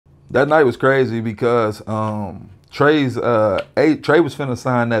That night was crazy because Trae was finna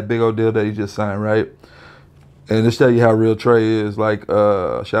sign that big old deal that he just signed, right? And this tell you how real Trae is. Like,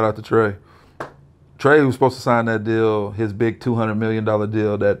 shout out to Trae. Trae was supposed to sign that deal, his big $200 million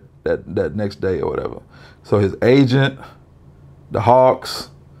deal that next day or whatever. So his agent, the Hawks,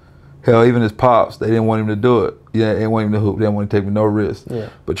 hell, even his pops, they didn't want him to do it. Yeah, they didn't want him to hoop. They didn't want him to take no risk. Yeah.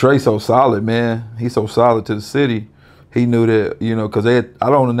 But Trae's so solid, man. He's so solid to the city. He knew that, you know, because I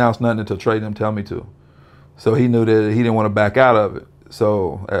don't announce nothing until Trae them tell me to. So he knew that he didn't want to back out of it.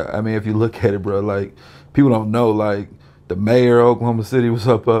 So, I mean, if you look at it, bro, like, people don't know, like, the mayor of Oklahoma City was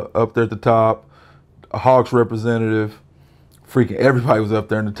up there at the top, a Hawks representative, freaking everybody was up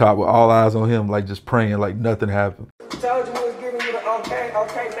there in the top with all eyes on him, like, just praying like nothing happened. Told you we was giving you the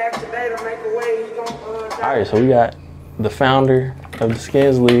okay back today to make a way. All right, so we got the founder of the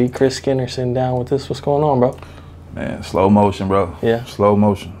Skinz League, Chris Skinner, sitting down with us. What's going on, bro? Man, slow motion, bro. Yeah. Slow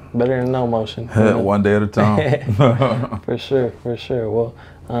motion. Better than no motion. One day at a time. For sure, for sure. Well,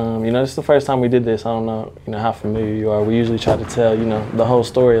 you know, this is the first time we did this. I don't know, you know, how familiar you are. We usually try to tell, you know, the whole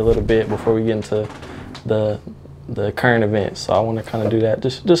story a little bit before we get into the current events. So I want to kind of do that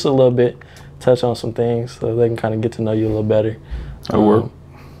just a little bit, touch on some things so they can kind of get to know you a little better. That'll work.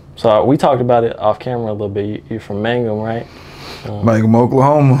 So we talked about it off camera a little bit. You're from Mangum, right? Mangum,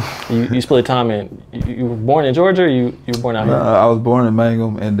 Oklahoma. You split time in. You were born in Georgia, or you were born out here? I was born in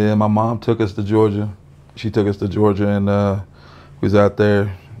Mangum, and then my mom took us to Georgia. She took us to Georgia, and we was out there,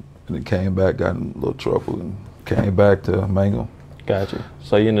 and then came back, got in a little trouble, and came back to Mangum. Gotcha.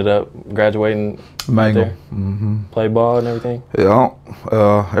 So you ended up graduating Mangum. There? Play ball and everything? Yeah,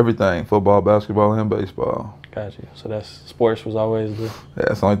 everything. Football, basketball, and baseball. Gotcha. So that's sports was always the... Yeah,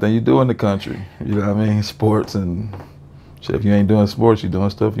 that's the only thing you do in the country. You know what I mean? Sports and shit. If you ain't doing sports, you're doing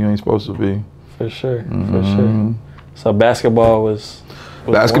stuff you ain't supposed to be. For sure, for sure. So basketball was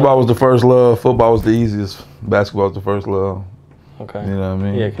basketball was the first love. Football was the easiest. Basketball was the first love. Okay. You know what I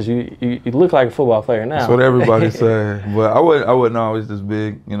mean? Yeah, because you look like a football player now. That's what everybody say. But I wasn't always this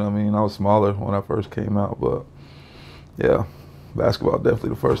big. You know what I mean? I was smaller when I first came out. But yeah, basketball definitely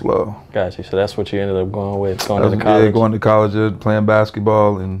the first love. Gotcha. So that's what you ended up going with, going to college. Yeah, going to college, playing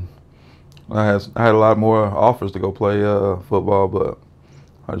basketball, and I had a lot more offers to go play football, but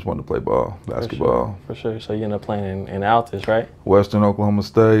I just wanted to play basketball. For sure. So you ended up playing in Altus, right? Western Oklahoma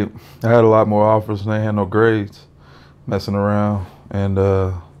State. I had a lot more offers, and they had no grades. Messing around, and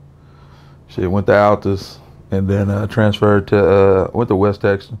went to Altus, and then transferred to went to West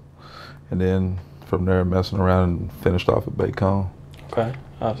Texas, and then from there messing around and finished off at Bacon. Okay.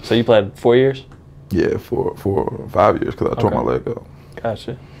 So you played 4 years? Yeah, for 5 years because I tore my leg up.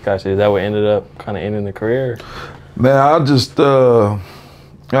 Gotcha. Is that what ended up kind of ending the career? Man, I just I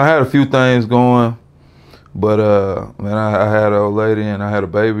had a few things going, but man, I had an old lady and I had a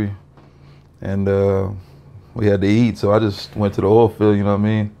baby, and we had to eat, so I just went to the oil field, you know what I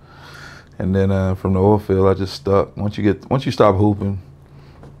mean? And then from the oil field, I just stuck. Once you stop hooping,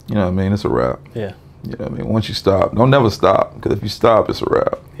 you know what I mean, it's a wrap. Yeah. You know what I mean? Once you stop, don't never stop, because if you stop, it's a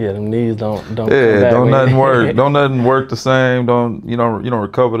wrap. Yeah, them knees don't come back. Don't nothing work. Don't nothing work the same. You don't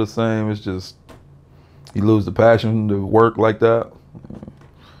recover the same. It's just you lose the passion to work like that.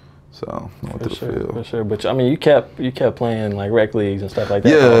 So I went to the field. For sure. But I mean, you kept playing like rec leagues and stuff like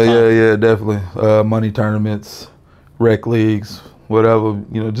that. Yeah, definitely. Money tournaments, rec leagues, whatever.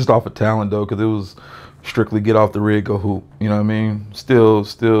 You know, just off of talent though, because it was strictly get off the rig, go hoop. You know what I mean?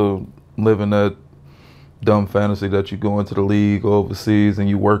 Still living that dumb fantasy that you go into the league or overseas and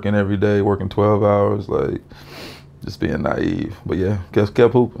you working every day, working 12 hours, like just being naive. But yeah,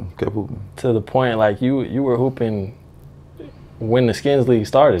 kept hooping. To the point, like you were hooping when the Skinz League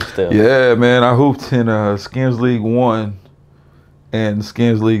started still. Yeah, man, I hooped in Skinz League 1 and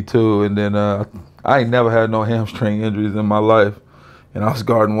Skinz League 2, and then I ain't never had no hamstring injuries in my life. And I was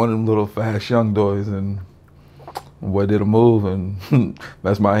guarding one of them little fast young boys, and boy did a move and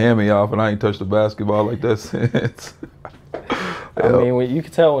messed my hammy off, and I ain't touched the basketball like that since. I mean, you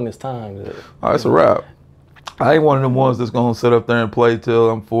can tell when it's time. It's a wrap. I ain't one of them ones that's gonna sit up there and play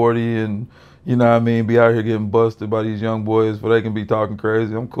till I'm 40 and, you know what I mean, be out here getting busted by these young boys, but they can be talking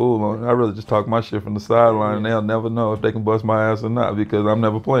crazy. I'm cool on it. I'd rather just talk my shit from the sideline, and they'll never know if they can bust my ass or not, because I'm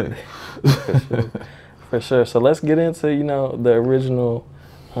never playing. For sure. So let's get into, you know, the original,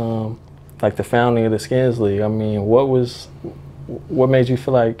 like the founding of the Skinz League. I mean, what made you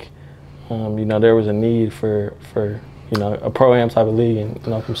feel like, you know, there was a need for you know, a pro-am type of league in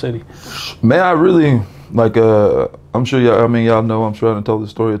Oklahoma City? Man, I really, like, I'm sure y'all know, I'm sure I've told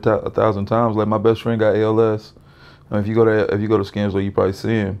this story 1,000 times. Like, my best friend got ALS. If you go to Skinz League, you probably see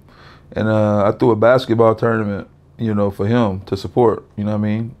him. And I threw a basketball tournament, you know, for him to support, you know what I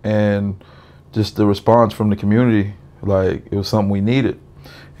mean? And just the response from the community, like, it was something we needed.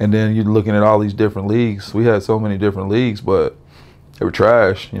 And then you're looking at all these different leagues. We had so many different leagues, but they were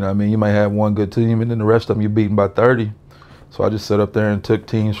trash, you know what I mean? You might have one good team, and then the rest of them you're beaten by 30. So I just sat up there and took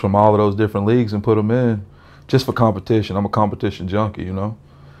teams from all of those different leagues and put them in just for competition. I'm a competition junkie, you know?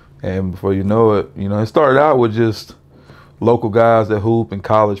 And before you know it, you know, it started out with just local guys that hoop and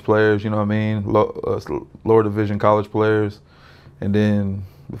college players, you know what I mean? Lower division college players. And then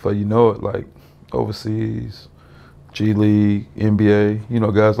before you know it, like overseas, G League, NBA, you know,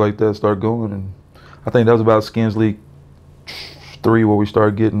 guys like that start going. And I think that was about Skinz League 3 where we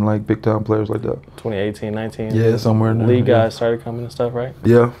started getting like big time players like that. 2018, 19. Yeah, somewhere in there. League guys started coming and stuff, right?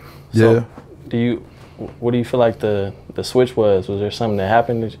 Yeah, yeah. So what do you feel like the switch was? Was there something that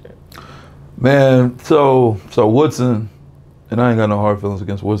happened? Man, so Woodson, and I ain't got no hard feelings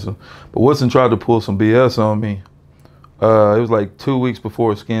against Woodson, but Woodson tried to pull some BS on me. It was like 2 weeks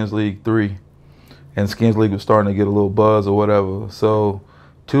before Skinz League 3, and Skinz League was starting to get a little buzz or whatever. So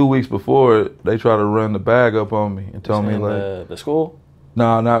 2 weeks before, they tried to run the bag up on me and tell me like the school.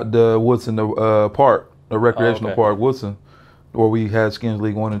 No, not the Woodson, the park, the recreational okay. park, Woodson, where we had Skinz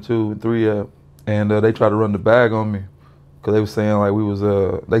League 1 and 2 and 3 at, and they tried to run the bag on me because they was saying like we was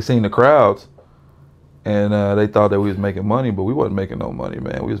they seen the crowds. And they thought that we was making money, but we wasn't making no money,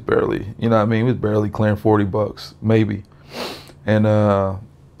 man. We was barely, you know what I mean? We was barely clearing $40, maybe. And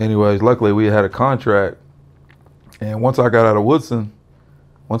anyways, luckily we had a contract. And once I got out of Woodson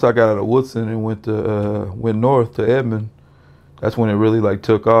and went north to Edmond, that's when it really like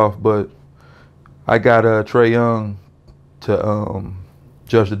took off. But I got Trae Young to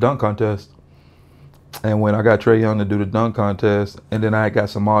judge the dunk contest. And when I got Trae Young to do the dunk contest, and then I got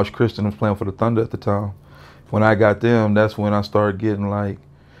Samaj Christian, who was playing for the Thunder at the time. When I got them, that's when I started getting like,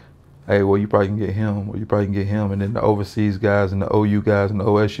 hey, well, you probably can get him, or you probably can get him. And then the overseas guys and the OU guys and the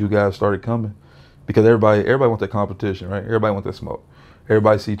OSU guys started coming. Because everybody wants that competition, right? Everybody wants that smoke.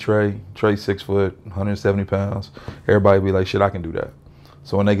 Everybody see Trae 6 foot, 170 pounds. Everybody be like, shit, I can do that.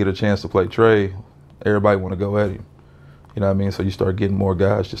 So when they get a chance to play Trae, everybody want to go at him. You know what I mean? So you start getting more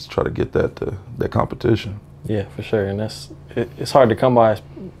guys just to try to get that competition. Yeah, for sure. And it's hard to come by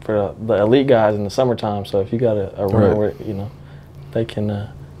for the elite guys in the summertime. So if you got a run right. where, you know, they can.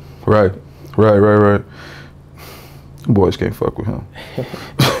 Right. Boys can't fuck with him.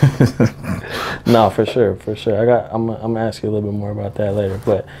 No, for sure. I'm gonna ask you a little bit more about that later.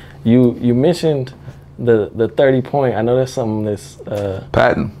 But you mentioned the 30-point. I know that's something that's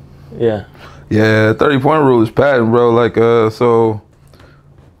patent. Yeah. Yeah, 30-point rule is patent, bro. Like, so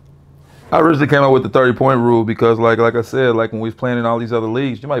I originally came up with the 30-point rule because, like I said, like when we was playing in all these other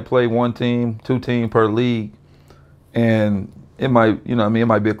leagues, you might play 1 team, 2 team per league, and it might, you know what I mean, it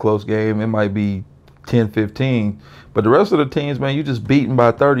might be a close game. It might be 10-15. But the rest of the teams, man, you just beaten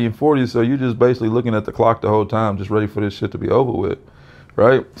by 30 and 40, so you just basically looking at the clock the whole time, just ready for this shit to be over with,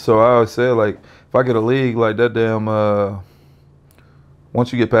 right? So I always said, like, if I get a league like that damn,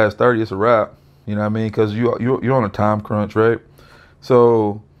 once you get past 30, it's a wrap. You know what I mean? Because you're on a time crunch, right?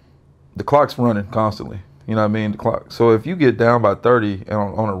 So the clock's running constantly. You know what I mean? The clock. So if you get down by 30 and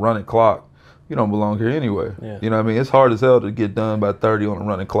on a running clock, you don't belong here anyway. Yeah. You know what I mean? It's hard as hell to get done by 30 on a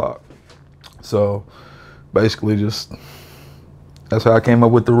running clock. So basically just that's how I came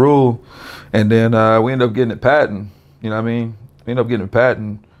up with the rule. And then we ended up getting it patent. You know what I mean? We ended up getting it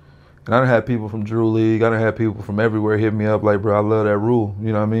patent. And I done had people from Drew League, I done had people from everywhere hit me up like, bro, I love that rule.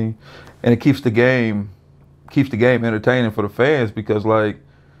 You know what I mean? And it keeps the game entertaining for the fans because like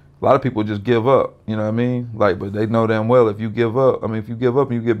a lot of people just give up, you know what I mean? Like, but they know damn well if you give up and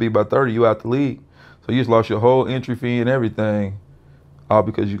you get beat by 30, you out the league. So you just lost your whole entry fee and everything, all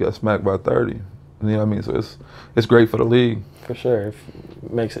because you got smacked by 30. You know what I mean? So it's great for the league. For sure.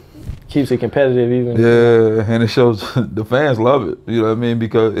 It keeps it competitive even. Yeah, and it shows the fans love it. You know what I mean?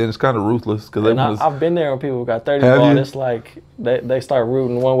 Because it's kind of ruthless. I've been there when people got 30 ball. And it's like they start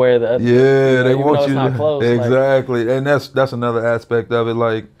rooting one way or the other. Yeah, they want you. It's not close, exactly, and that's another aspect of it.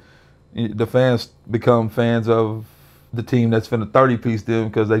 Like the fans become fans of the team that's finna 30-piece them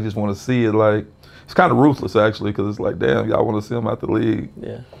because they just want to see it. Like it's kind of ruthless actually because it's like, damn, y'all want to see them out the league.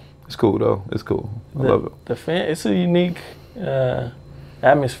 Yeah. It's cool though. It's cool. I love it. It's a unique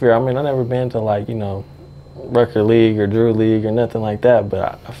atmosphere. I mean, I've never been to like, you know, Rucker League or Drew League or nothing like that,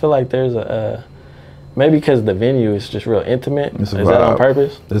 but I feel like there's maybe because the venue is just real intimate. Is that on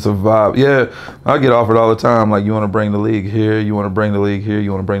purpose? It's a vibe. Yeah, I get offered all the time, like, you want to bring the league here, you want to bring the league here,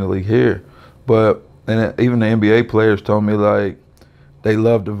 you want to bring the league here. But and even the NBA players told me, like, they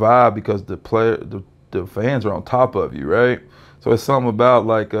love the vibe because the fans are on top of you, right? So it's something about,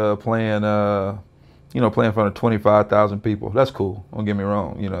 like, playing play in front of 25,000 people. That's cool. Don't get me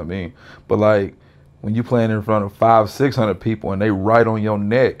wrong. You know what I mean? But like when you playing in front of 500-600 people and they right on your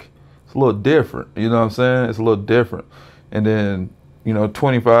neck, it's a little different. You know what I'm saying? It's a little different. And then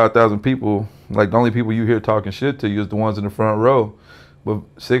 25,000 people, like the only people you hear talking shit to you is the ones in the front row. But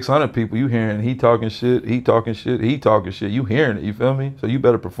 600 people, you hearing he talking shit, he talking shit, he talking shit. You hearing it, you feel me? So you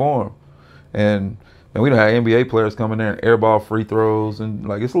better perform. And we don't have NBA players coming there and airball free throws, and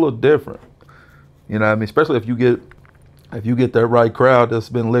like it's a little different. You know what I mean? Especially if you get that right crowd that's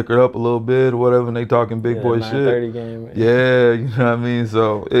been liquored up a little bit or whatever, and they talking big boy shit. 9:30 game. Yeah, you know what I mean?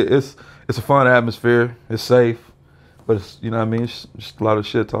 So it's a fun atmosphere. It's safe. But it's, you know what I mean? It's just a lot of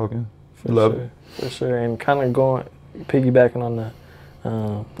shit talking. Love it. For sure. And kind of piggybacking on the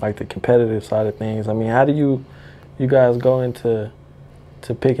like the competitive side of things. I mean, how do you guys go into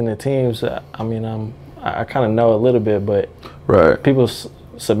picking the teams? I mean, I kind of know a little bit, but right. People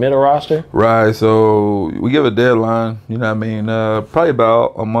submit a roster. Right. So we give a deadline. You know what I mean? Probably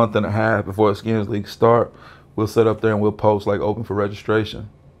about a month and a half before the Skinz League start. We'll sit up there and we'll post like open for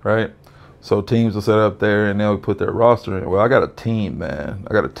registration. Right. So teams will set up there and they'll put their roster in. Well, I got a team, man.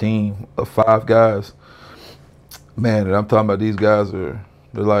 I got a team of 5 guys. Man, and I'm talking about these guys they're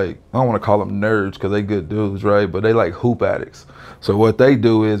like, I don't want to call them nerds because they good dudes, right? But they like hoop addicts. So what they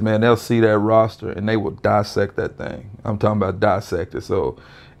do is, man, they'll see that roster and they will dissect that thing. I'm talking about dissect it. So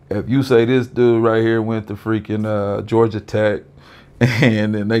if you say this dude right here went to freaking Georgia Tech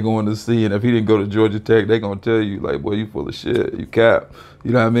and then they going to see, and if he didn't go to Georgia Tech, they going to tell you, like, boy, you full of shit, you cap.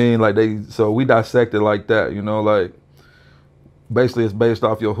 You know what I mean? Like so we dissect it like that, like basically it's based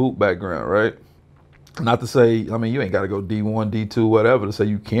off your hoop background, right? Not to say, I mean, you ain't got to go D1, D2, whatever to say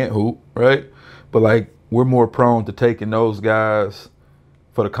you can't hoop, right? But like we're more prone to taking those guys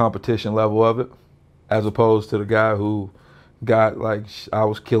for the competition level of it, as opposed to the guy who got like I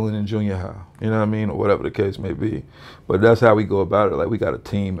was killing in junior high, you know what I mean, or whatever the case may be. But that's how we go about it. Like we got a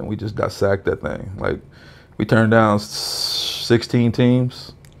team and we just dissect that thing. Like we turned down 16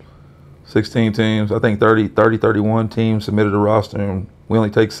 teams. I think 31 teams submitted a roster and we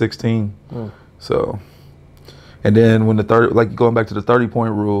only take 16. So, and then when going back to the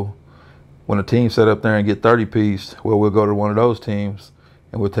 30-point rule, when a team set up there and get 30 piece, well, we'll go to one of those teams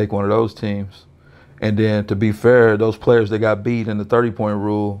and we'll take one of those teams. And then to be fair, those players that got beat in the 30-point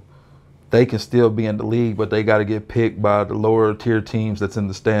rule, they can still be in the league, but they got to get picked by the lower tier teams that's in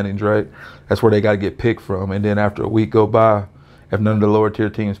the standings, right? That's where they got to get picked from. And then after a week go by, if none of the lower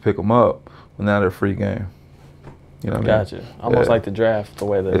tier teams pick them up, well, now they're free game. You know what I mean? Gotcha. Almost like the draft, the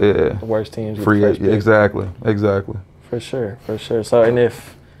way the worst teams get free. The first pick. Exactly. For sure. So, and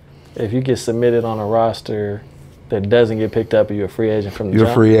if you get submitted on a roster that doesn't get picked up, are you a free agent from the jump?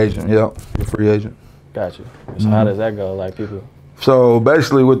 You're a free agent. Yep. You're a free agent. Gotcha. So how does that go? Like people. So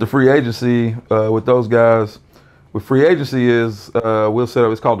basically, with the free agency, with those guys, with free agency is we'll set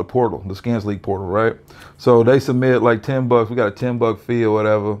up. It's called the portal, the Skinz League portal, right? So they submit like $10. We got a $10 fee or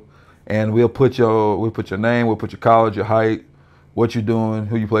whatever. And we'll put your name, we'll put your college, your height, what you're doing,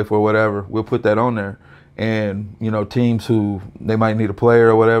 who you play for, whatever. We'll put that on there. And, teams who they might need a player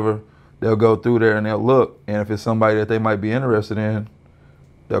or whatever, they'll go through there and they'll look. And if it's somebody that they might be interested in,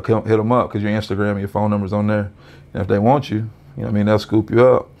 they'll come hit them up because your Instagram and your phone number's on there. And if they want you, they'll scoop you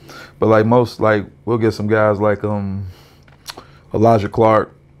up. But we'll get some guys like Elijah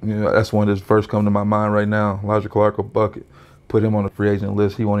Clark. That's one that's first come to my mind right now. Elijah Clark or Bucket. Put him on the free agent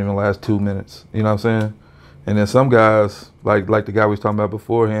list. He won't even last 2 minutes. You know what I'm saying? And then some guys, like the guy we was talking about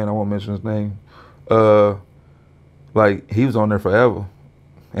beforehand, I won't mention his name, he was on there forever.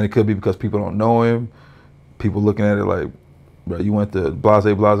 And it could be because people don't know him. People looking at it like, bro, you went to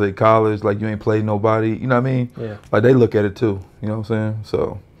blase college, like you ain't played nobody. You know what I mean? Yeah. Like they look at it too. You know what I'm saying?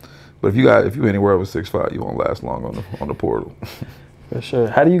 So, but if you anywhere over 6'5", you won't last long on the portal. For sure.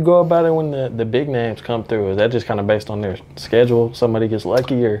 How do you go about it when the big names come through? Is that just kind of based on their schedule? Somebody gets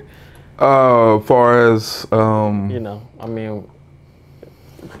lucky, or? Far as Buddy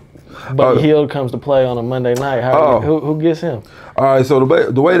Hield comes to play on a Monday night. Who gets him? All right. So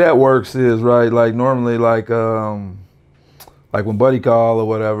the way that works is right. Like normally, like when Buddy called or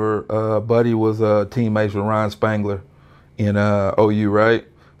whatever, Buddy was teammates with Ryan Spangler in OU, right?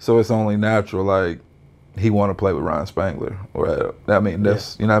 So it's only natural, like. He want to play with Ryan Spangler, or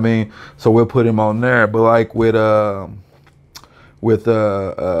that's you know what I mean. So we'll put him on there. But like with what's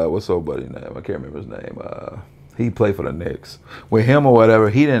old buddy name? I can't remember his name. He played for the Knicks. With him or whatever,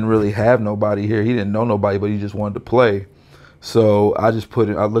 he didn't really have nobody here. He didn't know nobody, but he just wanted to play. So I just put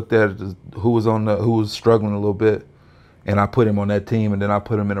him. I looked at who was struggling a little bit, and I put him on that team, and then I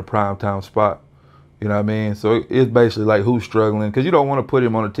put him in a prime time spot. You know what I mean? So it's basically like who's struggling, because you don't want to put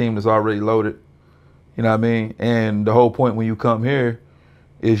him on a team that's already loaded. You know what I mean? And the whole point when you come here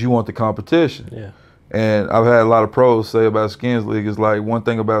is you want the competition. Yeah. And I've had a lot of pros say about Skinz League is like, one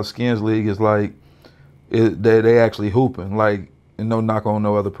thing about Skinz League is like, they actually hooping. Like, and no knock on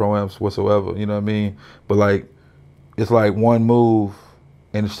no other pro-amps whatsoever, you know what I mean? But like, it's like one move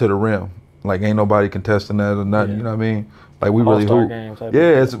and it's to the rim. Like, ain't nobody contesting that or nothing, you know what I mean? Like, we really hoop.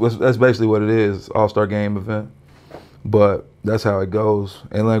 Yeah, that's basically what it is, All-Star game event. But that's how it goes.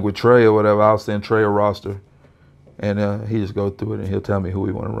 And like with Trae or whatever, I'll send Trae a roster, and he just go through it and he'll tell me who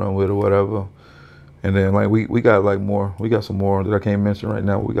we want to run with or whatever. And then like we got like more, we got some more that I can't mention right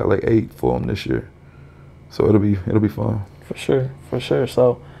now. We got like 8 for them this year, so it'll be fun. For sure.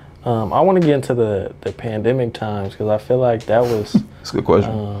 So I want to get into the pandemic times because I feel like that was that's a good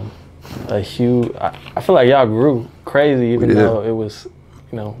question. A huge. I feel like y'all grew crazy even though it was,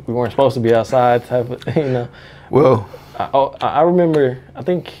 you know, we weren't supposed to be outside type of, you know. Well, I remember, I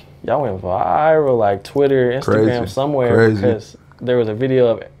think y'all went viral, like Twitter, Instagram, somewhere, because there was a video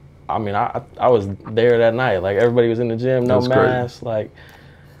of it. I mean, I was there that night. Like, everybody was in the gym, no mask. Like,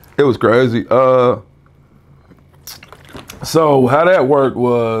 it was crazy. So how that worked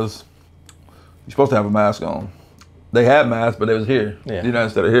was you're supposed to have a mask on. They had masks, but they was here, you know,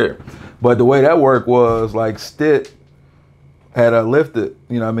 instead of here. But the way that worked was like Stitt had lifted,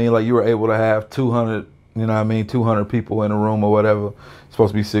 you know what I mean? Like, you were able to have 200, you know what I mean, 200 people in a room or whatever. It's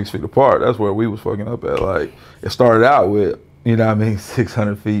supposed to be 6 feet apart. That's where we was fucking up at. Like, it started out with, you know what I mean,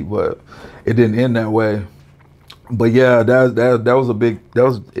 600 feet, but it didn't end that way. But yeah, that was a big,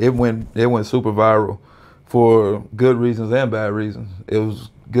 it went super viral for good reasons and bad reasons. It was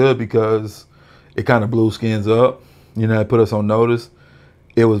good because it kind of blew Skinz up, you know, it put us on notice.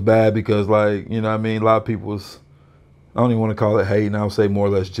 It was bad because, like, you know what I mean, a lot of people was, I don't even want to call it hate, and I would say more or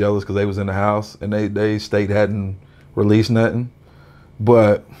less jealous because they was in the house and they state hadn't released nothing.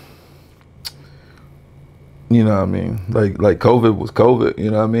 But, you know what I mean, like COVID was COVID,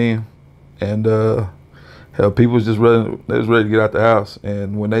 you know what I mean? And hell, people was just ready, they was ready to get out the house.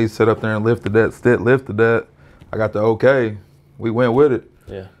 And when they set up there and lifted that, Stitt lifted that, I got the okay, we went with it.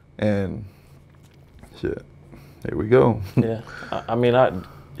 Yeah. And shit, here we go. Yeah, I mean,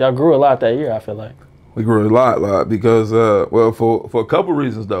 y'all grew a lot that year, I feel like. We grew a lot because, well, for a couple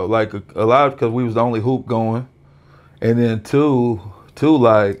reasons though. Like a lot because we was the only hoop going, and then two,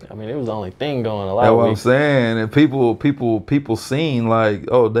 like, I mean, it was the only thing going a lot. That's what I'm saying, and people seen like,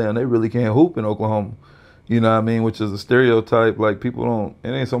 oh damn, they really can't hoop in Oklahoma, you know what I mean? Which is a stereotype. Like, people don't. It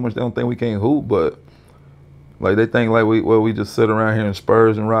ain't so much they don't think we can't hoop, but like they think like we just sit around here in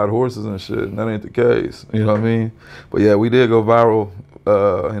Spurs and ride horses and shit, and that ain't the case. You know what I mean? But yeah, we did go viral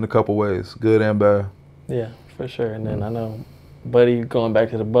in a couple ways, good and bad. Yeah, for sure. And then I know Buddy, going back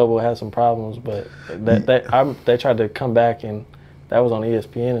to the bubble, had some problems, but they tried to come back, and that was on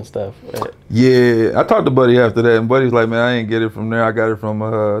ESPN and stuff. Yeah, I talked to Buddy after that, and Buddy's like, man, I ain't get it from there. I got it from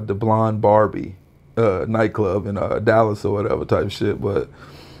the Blonde Barbie nightclub in Dallas or whatever type shit. But,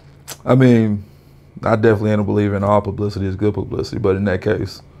 I mean, I definitely ain't a believer in all publicity is good publicity, but in that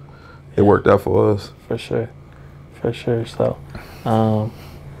case, it worked out for us. For sure. So,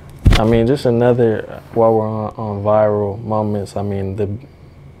 I mean, just another, while we're on viral moments, I mean,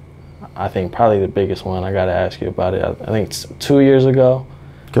 I think probably the biggest one, I got to ask you about it. I think it's 2 years ago.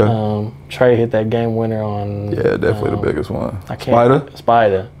 Okay. Trae hit that game winner on. Yeah, definitely the biggest one.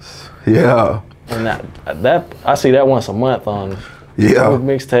 Spider. Yeah. And that I see that once a month on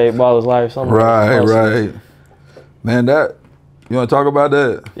mixtape, Ball Is Life. Right. Man, you want to talk about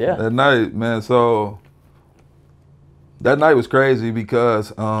that? Yeah. That night, man. So that night was crazy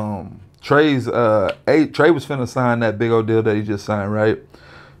because Trae was finna sign that big old deal that he just signed, right?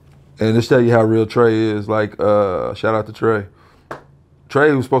 And just tell you how real Trae is. Like, shout out to Trae.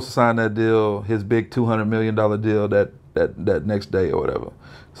 Trae was supposed to sign that deal, his big $200 million deal that next day or whatever.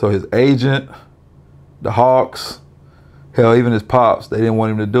 So his agent, the Hawks, hell, even his pops, they didn't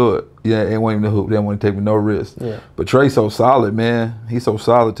want him to do it. Yeah, they didn't want him to hoop. They didn't want him to take no risk. Yeah. But Trae's so solid, man. He's so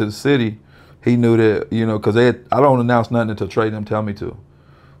solid to the city. He knew that, you know, because I don't announce nothing until Trae them tell me to.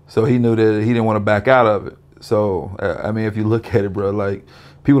 So he knew that he didn't want to back out of it. So, I mean, if you look at it, bro, like,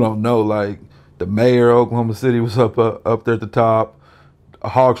 people don't know, like, the mayor of Oklahoma City was up there at the top, a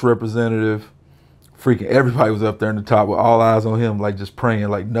Hawks representative, freaking everybody was up there in the top with all eyes on him, like, just praying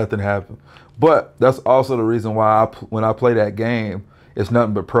like nothing happened. But that's also the reason why when I play that game, it's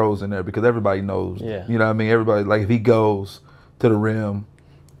nothing but pros in there because everybody knows. Yeah. You know what I mean? Everybody, like, if he goes to the rim,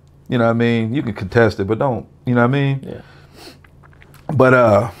 you know what I mean? You can contest it, but don't, you know what I mean? Yeah.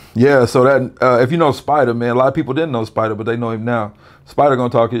 But, yeah, so that, if you know Spider, man, a lot of people didn't know Spider, but they know him now. Spider gonna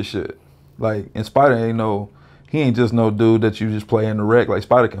talk his shit. Like, and Spider he ain't just no dude that you just play in the rec. Like,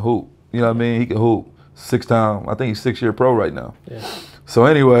 Spider can hoop. You know what I mean? He can hoop. 6-time. I think he's 6-year pro right now. Yeah. So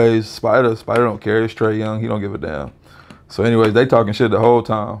anyways, Spider don't care. It's Trae Young. He don't give a damn. So anyways, they talking shit the whole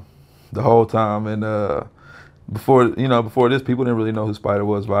time. And before this, people didn't really know who Spider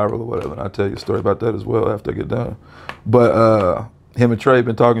was, viral or whatever. And I'll tell you a story about that as well after I get done. But him and Trae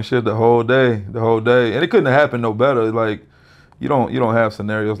been talking shit the whole day. And it couldn't have happened no better. Like, you don't have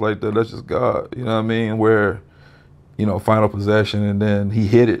scenarios like that. That's just God. You know what I mean? Where, final possession and then he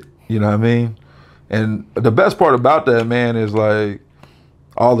hit it. You know what I mean? And the best part about that, man, is like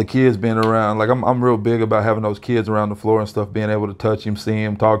all the kids being around. Like I'm real big about having those kids around the floor and stuff, being able to touch him, see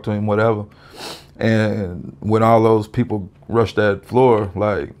him, talk to him, whatever. And when all those people rush that floor,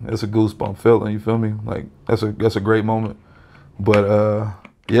 like, it's a goosebump feeling. You feel me? Like that's a great moment. But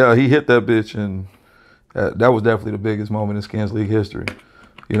yeah, he hit that bitch, and that was definitely the biggest moment in Skinz League history.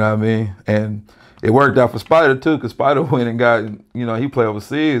 You know what I mean? And it worked out for Spider too, because Spider went and got, he played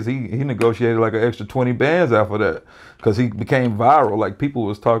overseas. He negotiated like an extra 20 bands after that, because he became viral. Like, people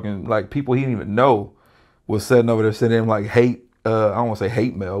was talking, like, people he didn't even know was sitting over there sending him like hate. I don't want to say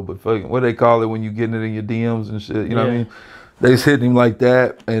hate mail, but fucking, what do they call it when you getting it in your DMs and shit? You know what I mean? They just hitting him like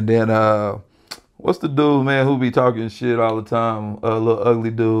that. And then what's the dude, man, who be talking shit all the time? A little ugly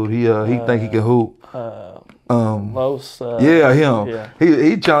dude. He think he can hoop. Los, yeah, him. Yeah.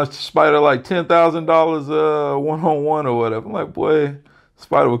 He challenged Spider like $10,000 one-on-one or whatever. I'm like, boy,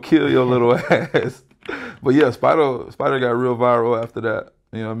 Spider will kill your little ass. But yeah, Spider got real viral after that.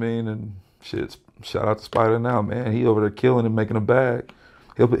 You know what I mean? And shit, shout out to Spider now, man. He over there killing and making a bag.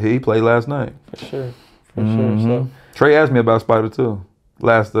 He played last night. For sure. So Trae asked me about Spider too.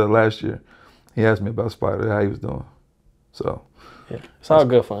 Last year, he asked me about Spider, how he was doing. So yeah, it's all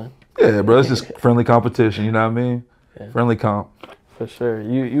good fun. Yeah, bro, it's just friendly competition. You know what I mean? Yeah. Friendly comp. For sure.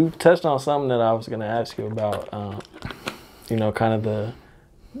 You touched on something that I was gonna ask you about. Kind of the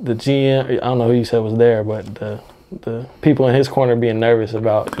GM. I don't know who you said was there, but the people in his corner being nervous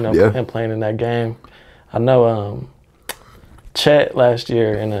about him playing in that game. I know Chet last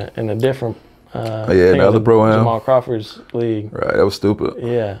year in a different the other pro-am, Jamal Crawford's league. Right, that was stupid.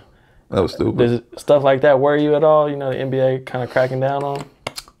 Yeah, that was stupid. Does stuff like that worry you at all? The NBA kind of cracking down on?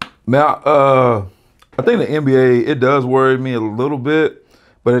 Man, I think the NBA, it does worry me a little bit,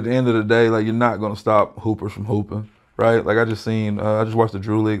 but at the end of the day, like, you're not gonna stop hoopers from hooping, right? Like, I just watched the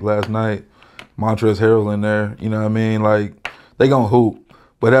Drew League last night. Montrezl Harrell in there, you know what I mean? Like, they gonna hoop,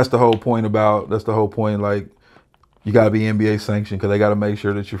 but that's the whole point. Like, you gotta be NBA sanctioned, because they gotta make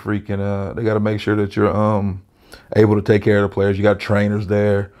sure that you're they gotta make sure that you're able to take care of the players. You got trainers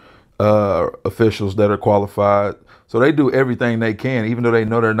there, officials that are qualified. So they do everything they can, even though they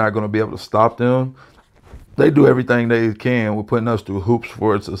know they're not going to be able to stop them. They do everything they can with putting us through hoops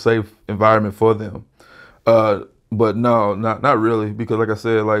for it's a safe environment for them. But no, not really, because like I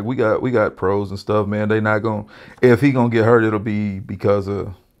said, like, we got pros and stuff, man. They not going to, if he going to get hurt, it'll be because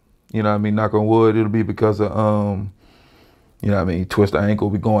of, knock on wood, it'll be because of, he twist the ankle,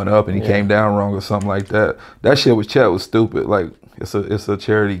 be going up and he came down wrong or something like that. That shit with Chet was stupid. Like, it's a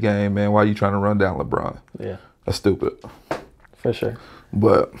charity game, man. Why are you trying to run down LeBron? Yeah. That's stupid. For sure.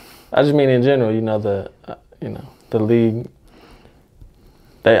 But I just mean in general, the league.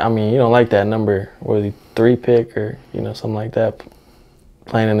 You don't like that number, was he 3 pick or something like that,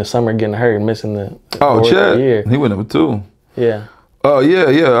 playing in the summer, getting hurt, and missing the Chet, year. He went number 2. Yeah. Oh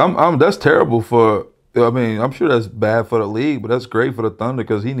yeah. That's terrible for. I'm sure that's bad for the league, but that's great for the Thunder,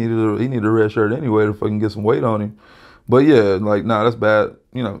 because he needed a red shirt anyway to fucking get some weight on him. But yeah, like, nah, that's bad,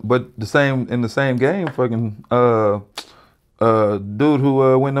 But in the same game, fucking dude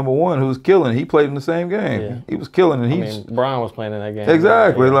who went number 1, who was killing, he played in the same game. Yeah. He was killing, and Brian was playing in that game.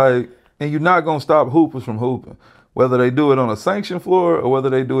 Exactly, like, and you're not gonna stop hoopers from hooping, whether they do it on a sanctioned floor or whether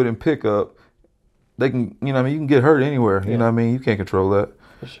they do it in pickup. They can, you can get hurt anywhere. You know what I mean? You can't control that.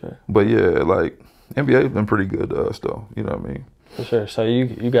 For sure. But yeah, like, NBA's been pretty good to us though. You know what I mean? For sure. So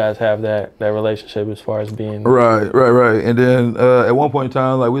you guys have that relationship as far as being right. And then at one point in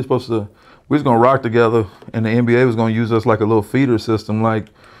time, like, we was gonna rock together, and the NBA was gonna use us like a little feeder system, like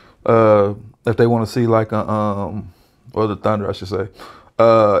if they want to see like or the Thunder, I should say,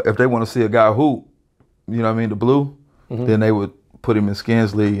 if they want to see a guy hoop, the blue, then they would put him in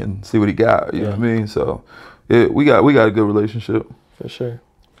Skinz League and see what he got. You know what I mean? So we got a good relationship. For sure.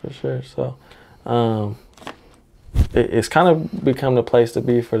 So. It's kind of become the place to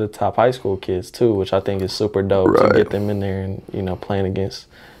be for the top high school kids too, which I think is super dope to get them in there and playing against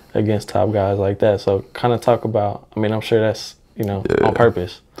top guys like that. So kind of talk about. I'm sure that's you know, on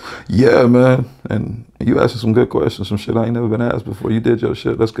purpose. Yeah, man. And you asking some good questions, some shit I ain't never been asked before. You did your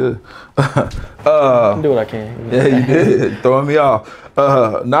shit. That's good. I do what I can. Yeah, you did. Throwing me off.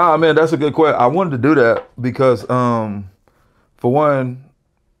 Nah, man, that's a good question. I wanted to do that because, for one,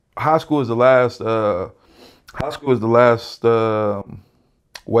 high school is the last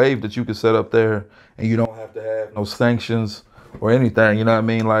wave that you can set up there, and you don't have to have no sanctions or anything. You know what I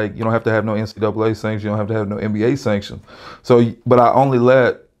mean? Like, you don't have to have no NCAA sanctions. You don't have to have no NBA sanctions. So, but I only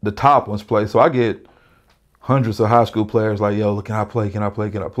let the top ones play. So I get hundreds of high school players like, yo, look, can I play? Can I play?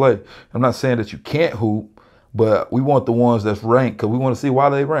 Can I play? I'm not saying that you can't hoop, but we want the ones that's ranked because we want to see why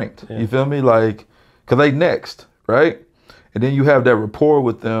they ranked. Yeah. You feel me? Like, because they next, right? And then you have that rapport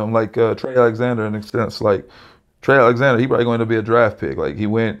with them, like Trae Alexander in a sense. Like, Trae Alexander, he probably going to be a draft pick. Like, he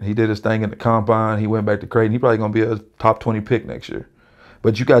did his thing in the combine. He went back to Creighton. He probably going to be a top 20 pick next year.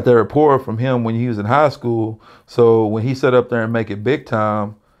 But you got that rapport from him when he was in high school. So when he set up there and make it big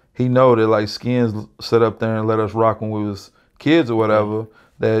time, he know that, like, Skinz set up there and let us rock when we was kids or whatever,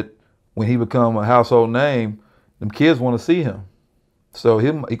 that when he become a household name, them kids want to see him. So he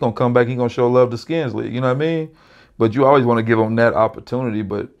going to come back, he going to show love to Skinz League. You know what I mean? But you always want to give them that opportunity.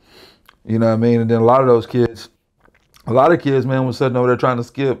 But, you know what I mean? And then a lot of kids, man, was sitting over there trying to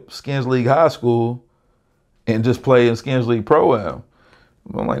skip Skinz League high school and just play in Skinz League Pro-Am.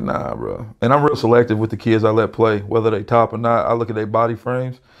 I'm like, nah, bro. And I'm real selective with the kids I let play, whether they top or not. I look at their body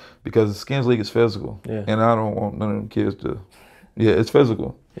frames because Skinz League is physical. Yeah. And I don't want none of them kids to, it's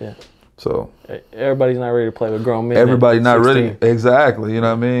physical. Yeah. So. Everybody's not ready to play with grown men. Everybody's not ready. Exactly. You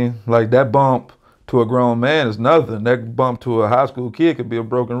know what I mean? Like, that bump to a grown man is nothing. That bump to a high school kid could be a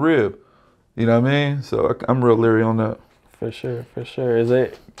broken rib. You know what I mean? So I'm real leery on that. For sure, for sure. Is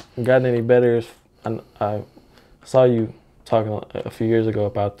it gotten any better? I saw you talking a few years ago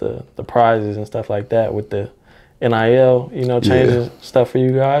about the prizes and stuff like that with the NIL, you know, changing stuff for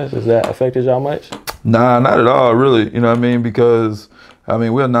you guys. Has that affected y'all much? Nah, not at all, really. You know what I mean? Because, I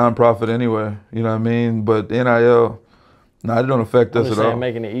mean, we're a nonprofit anyway. You know what I mean? But the NIL, it don't affect us at all.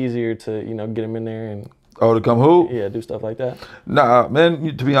 Making it easier to, you know, get them in there and. Oh, to come hoop? Yeah, do stuff like that. Nah,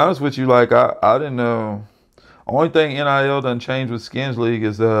 man, to be honest with you, like, I didn't know. Only thing NIL done changed with Skinz League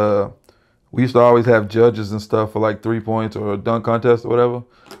is we used to always have judges and stuff for like 3 points or a dunk contest or whatever.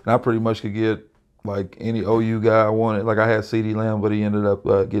 And I pretty much could get like any OU guy I wanted. Like, I had CD Lamb, but he ended up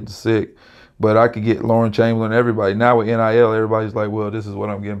getting sick. But I could get Lauren Chamberlain, everybody. Now with NIL, everybody's like, well, this is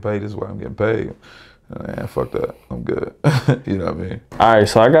what I'm getting paid. This is what I'm getting paid. Man, fuck that. I'm good. You know what I mean? All right,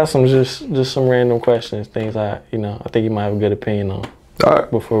 so I got some just some random questions, things I think you might have a good opinion on. All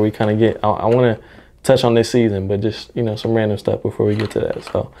right. Before we kind of get, I want to touch on this season, but just, you know, some random stuff before we get to that.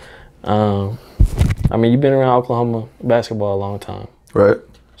 So, I mean, you've been around Oklahoma basketball a long time. Right.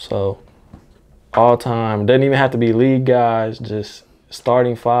 So, all time, doesn't even have to be league guys, just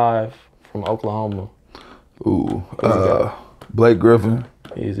starting five from Oklahoma. Ooh, Blake Griffin.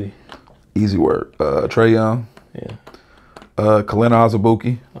 Easy. Easy work. Trae Young. Yeah. Kalena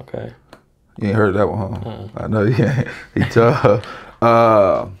Azubuike. Okay. You ain't heard that one, huh? I know. Yeah. He tough.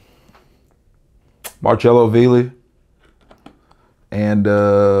 Marcello Veely. And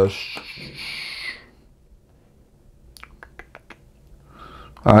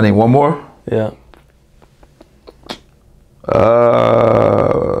I need one more. Yeah.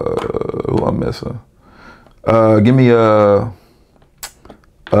 Who I'm missing? Give me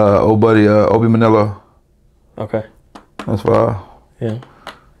old buddy Obi Manila. Okay. That's fine. Yeah.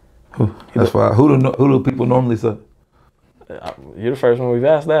 That's fine. Who do people normally say? You're the first one we've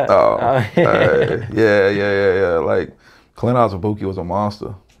asked that. Oh, yeah. Like, Kalena Azubuike was a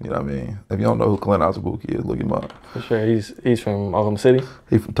monster. You know what I mean? If you don't know who Kalena Azubuike is, look him up. For sure. He's from Oklahoma City?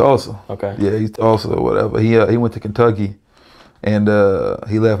 He's from Tulsa. Okay. Yeah, he's Tulsa or whatever. He went to Kentucky, and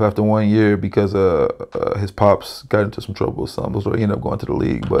he left after 1 year because his pops got into some trouble with something, so he ended up going to the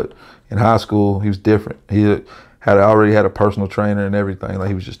league. But in high school, he was different. He already had a personal trainer and everything. Like,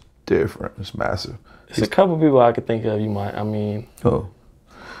 he was just different. It's massive. There's a couple people I could think of. You might. I mean. Oh.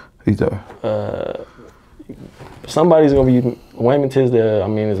 He's there. Somebody's gonna be Wayman Tisdale. I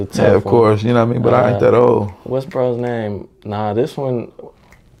mean, is a tough one. Yeah, of course. You know what I mean. But I ain't that old. What's bro's name? Nah, this one,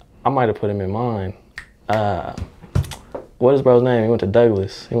 I might have put him in mine. What is bro's name? He went to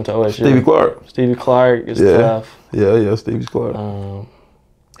Douglas. He went to OSU. Stevie Clark. Stevie Clark is tough. Yeah, Stevie Clark.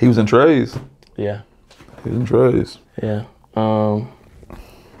 He was in Trae's. Yeah. He was in Trae's. Yeah.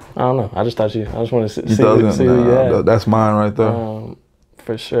 I don't know. I just wanted to see what you had. That's mine right there.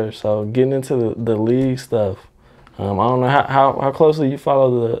 For sure. So getting into the league stuff, I don't know how closely you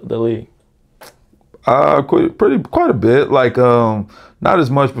follow the league. Quite a bit. Like, not as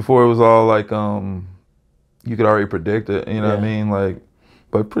much before it was all like you could already predict it. You know what I mean? Like,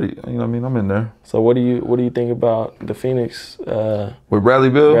 but pretty. You know what I mean? I'm in there. So what do you think about the Phoenix? With Bradley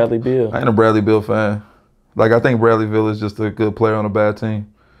Beal? Bradley Beal. I ain't a Bradley Beal fan. Like, I think Bradley Beal is just a good player on a bad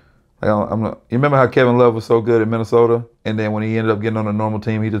team. Like, I'm not. You remember how Kevin Love was so good at Minnesota, and then when he ended up getting on a normal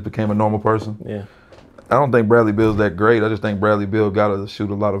team, he just became a normal person. Yeah. I don't think Bradley Beal's that great. I just think Bradley Beal got to shoot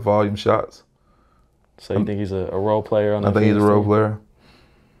a lot of volume shots. So you think he's a role player on the I think he's a role player.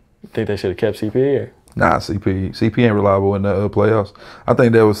 You think they should have kept CP or? Nah, CP ain't reliable in the playoffs. I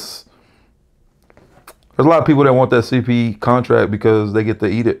think there's a lot of people that want that CP contract because they get to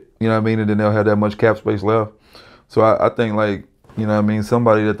eat it. You know what I mean? And then they'll have that much cap space left. So I think, like, you know what I mean,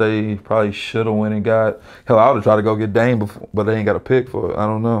 somebody that they probably should have went and got. Hell, I would have tried to go get Dame before, but they ain't got a pick for it. I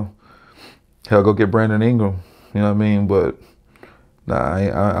don't know. Hell, go get Brandon Ingram. You know what I mean? But nah,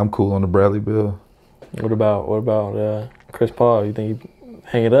 I'm cool on the Bradley Beal. What about Chris Paul? You think he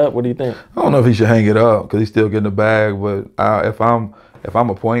hang it up? What do you think? I don't know if he should hang it up because he's still getting the bag. But if I'm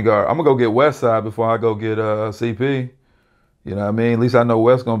a point guard, I'm gonna go get Westside before I go get CP. You know what I mean? At least I know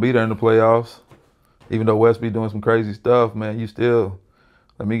West gonna be there in the playoffs. Even though West be doing some crazy stuff, man, you still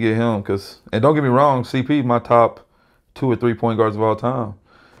let me get him. And don't get me wrong, CP my top 2 or 3 point guards of all time.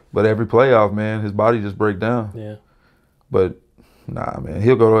 But every playoff, man, his body just break down. Yeah. But nah, man,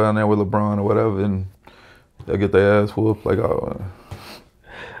 he'll go down there with LeBron or whatever, and they'll get their ass whooped. Like, oh.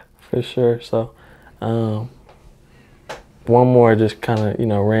 For sure. So, one more, just kind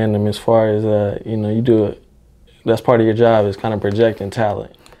of random as far as you do it. That's part of your job is kind of projecting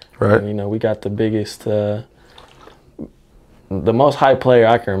talent. Right. And, we got the biggest, the most hype player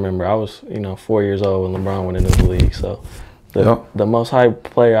I can remember. I was 4 years old when LeBron went into the league. So, the most hype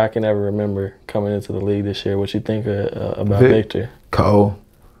player I can ever remember coming into the league this year. What you think about Victor? Cole,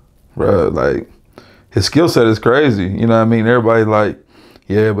 bro, like his skill set is crazy. You know what I mean? Everybody like,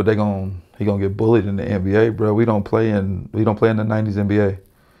 yeah, but he gonna get bullied in the NBA, bro. We don't play in the '90s NBA.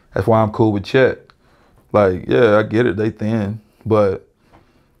 That's why I'm cool with Chet. Like, yeah, I get it, they thin, but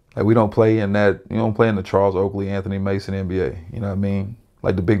like we don't play in that. You don't play in the Charles Oakley, Anthony Mason NBA. You know what I mean?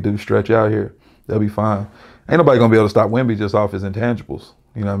 Like the big dudes stretch out here, they'll be fine. Ain't nobody gonna be able to stop Wemby just off his intangibles.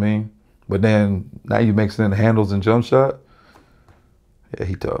 You know what I mean? But then now you mixing in the handles and jump shot. Yeah,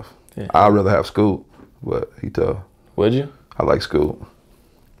 he tough. Yeah. I'd rather have Scoot, but he tough. Would you? I like Scoot.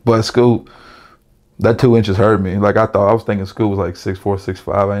 But Scoot, that 2 inches hurt me. Like I was thinking Scoot was like 6'4",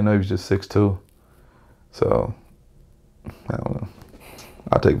 6'5". I didn't know he was just 6'2". So, I don't know.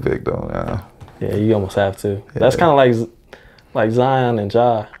 I'll take Vic though. Yeah, you almost have to. Yeah. That's kind of like Zion and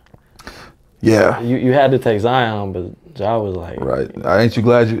Ja. Yeah. You had to take Zion, but Ja was like. Right. Ain't you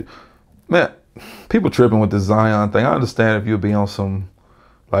glad you. Man, people tripping with this Zion thing. I understand if you'll be on some,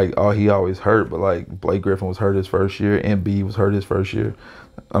 like, oh, he always hurt, but like Blake Griffin was hurt his first year, Embiid was hurt his first year.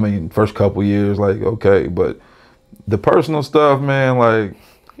 I mean, first couple years, like, okay, but the personal stuff, man, like,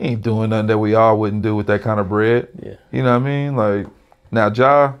 he ain't doing nothing that we all wouldn't do with that kind of bread. Yeah. You know what I mean? Like, now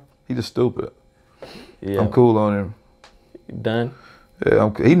Ja, he just stupid. Yeah. I'm cool on him. You done?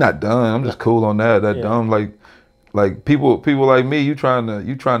 Yeah, he not done. I'm just cool on that. That dumb, like people like me, you trying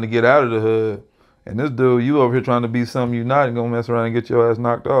to get out of the hood, and this dude, you over here trying to be something you not, and gonna mess around and get your ass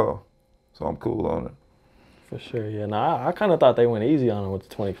knocked off. So I'm cool on it. For sure, yeah. Now I kind of thought they went easy on him with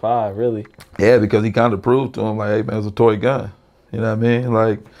the 25, really. Yeah, because he kind of proved to him like, hey man, it's a toy gun. You know what I mean?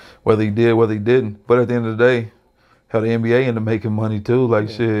 Like whether he did, whether he didn't. But at the end of the day, how the NBA ended up making money too. Like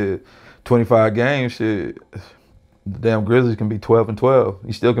shit, 25 games, shit. The damn Grizzlies can be 12-12.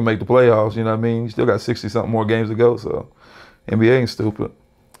 You still can make the playoffs, you know what I mean? You still got 60-something more games to go, so NBA ain't stupid.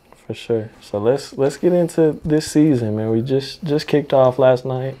 For sure. So let's get into this season, man. We just kicked off last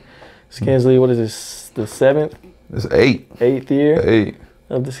night. Skinz League, what is this, the 7th? It's 8. 8th year? 8.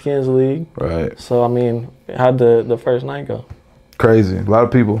 Of the Skinz League. Right. So, I mean, how'd the first night go? Crazy. A lot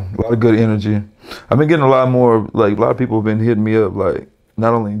of people, a lot of good energy. I've been getting a lot more, like, a lot of people have been hitting me up, like,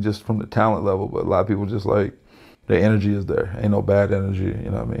 not only just from the talent level, but a lot of people just, like, the energy is there. Ain't no bad energy, you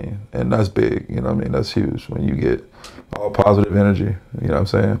know what I mean? And that's big, you know what I mean? That's huge when you get all positive energy, you know what I'm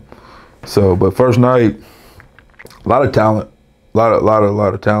saying? So, but first night, a lot of talent, a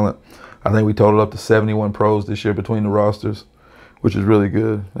lot of talent. I think we totaled up to 71 pros this year between the rosters, which is really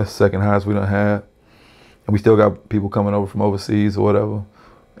good. That's the second highest we done had. And we still got people coming over from overseas or whatever.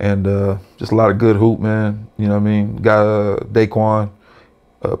 And just a lot of good hoop, man. You know what I mean? Got Daquan.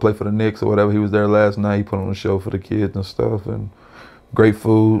 Play for the Knicks or whatever. He was there last night. He put on a show for the kids and stuff, and great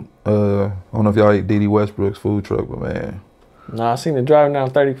food. I don't know if y'all ate Dede Westbrook's food truck, but man. No, I seen it driving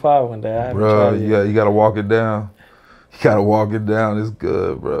down 35 one day. I haven't tried it yet. You gotta walk it down. You gotta walk it down. It's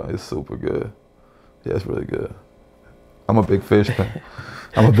good, bro. It's super good. Yeah, it's really good. I'm a big fish fan.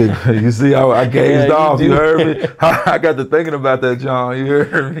 I'm a big. You see how I gazed off? You heard me? I got to thinking about that, John. You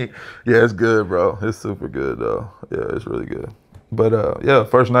heard me? Yeah, it's good, bro. It's super good, though. Yeah, it's really good. But yeah,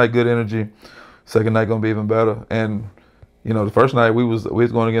 first night, good energy. Second night gonna be even better. And you know, the first night we was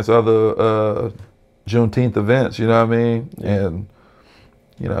going against other Juneteenth events. You know what I mean? Yeah. And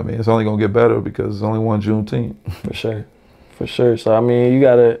you know what I mean? It's only gonna get better because it's only one Juneteenth. For sure, for sure. So I mean,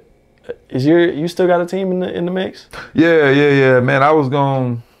 you still got a team in the mix? Yeah, man. I was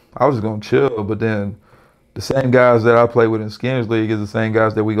just gonna chill, but then the same guys that I play with in Skinz League is the same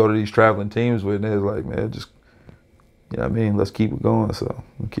guys that we go to these traveling teams with, and they're like, man, just, you know what I mean? Let's keep it going. So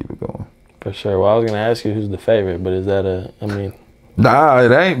we'll keep it going. For sure. Well, I was gonna ask you who's the favorite, but is that Nah,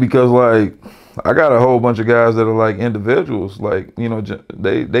 it ain't, because like I got a whole bunch of guys that are like individuals, like, you know,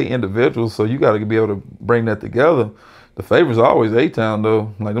 they individuals, so you got to be able to bring that together. The favorite's always A-Town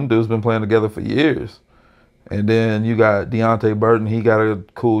though. Like them dudes been playing together for years. And then you got Deontay Burton. He got a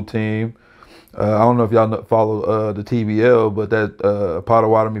cool team. I don't know if y'all follow the TBL, but that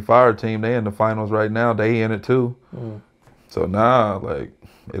Potawatomi Fire team, they in the finals right now. They in it too. So like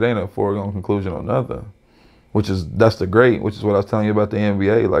it ain't a foregone conclusion on nothing. Which is what I was telling you about the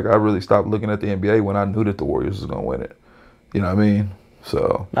NBA. Like I really stopped looking at the NBA when I knew that the Warriors was gonna win it. You know what I mean?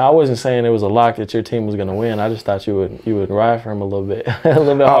 So now, I wasn't saying it was a lock that your team was gonna win. I just thought you would ride for him a little bit, a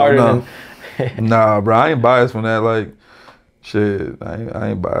little bit harder. No. Nah, bro, I ain't biased from that. Like, shit,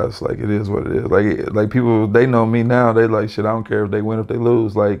 I ain't biased. Like, it is what it is. Like people, they know me now. They like, shit, I don't care if they win, if they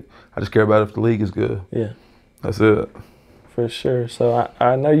lose. Like, I just care about if the league is good. Yeah, that's it. For sure. So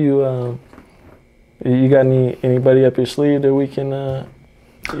I know you. You got anybody up your sleeve that we can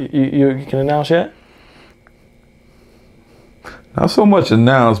you can announce yet? Not so much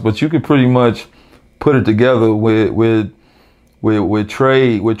announce, but you could pretty much put it together with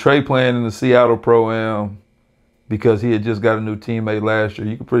Trae playing in the Seattle Pro-Am, because he had just got a new teammate last year.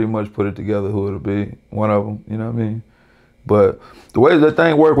 You could pretty much put it together who it'll be, one of them, you know what I mean? But the way that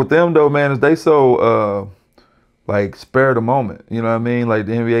thing work with them though, man, is they so like spare the moment, you know what I mean? Like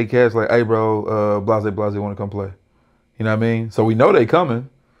the NBA cats like, hey bro, blase want to come play. You know what I mean? So we know they coming,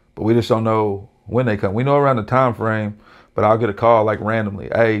 but we just don't know when they come. We know around the time frame, but I'll get a call like randomly,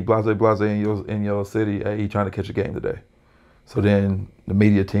 hey, blase in your city, hey, he trying to catch a game today. So then the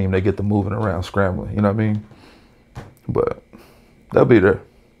media team, they get to moving around, scrambling, you know what I mean? But they'll be there.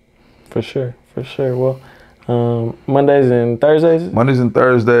 For sure. Well, Mondays and Thursdays? Mondays and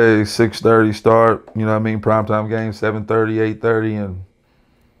Thursdays, 6:30 start, you know what I mean? Primetime game, 7:30, 8:30, and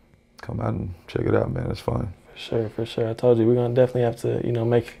come out and check it out, man. It's fun. For sure. I told you, we're going to definitely have to, you know,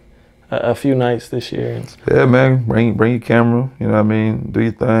 make a few nights this year. Yeah, man. Bring your camera, you know what I mean? Do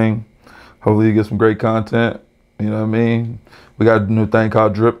your thing. Hopefully you get some great content, you know what I mean? We got a new thing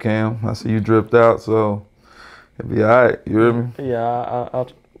called Drip Cam. I see you dripped out, so it'll be all right. You hear me? Yeah, I'll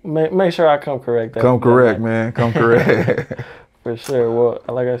make sure I come correct. Come correct, man. Come correct. For sure. Well,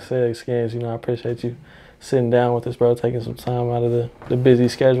 like I said, Skinz, you know, I appreciate you sitting down with us, bro, taking some time out of the busy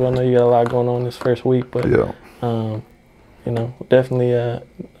schedule. I know you got a lot going on this first week, but, yeah. You know, definitely,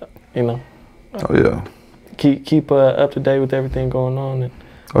 you know. Oh, yeah. Keep up to date with everything going on. And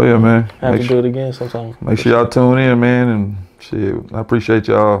oh, yeah, man. Have to do it again sometime. Make sure y'all tune in, man, and shit, I appreciate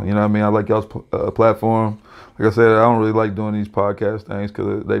y'all. You know what I mean? I like y'all's platform. Like I said, I don't really like doing these podcast things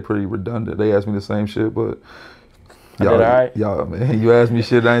because they pretty redundant. They ask me the same shit, but y'all, right. Y'all, man, you asked me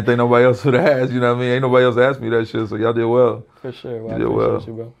shit I ain't think nobody else would have asked. You know what I mean? Ain't nobody else asked me that shit, so y'all did well. For sure. Well, you did well.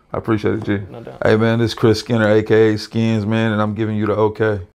 You, bro. I appreciate it, G. No doubt. Hey, man, this is Chris Skinner, a.k.a. Skinz, man, and I'm giving you the OK.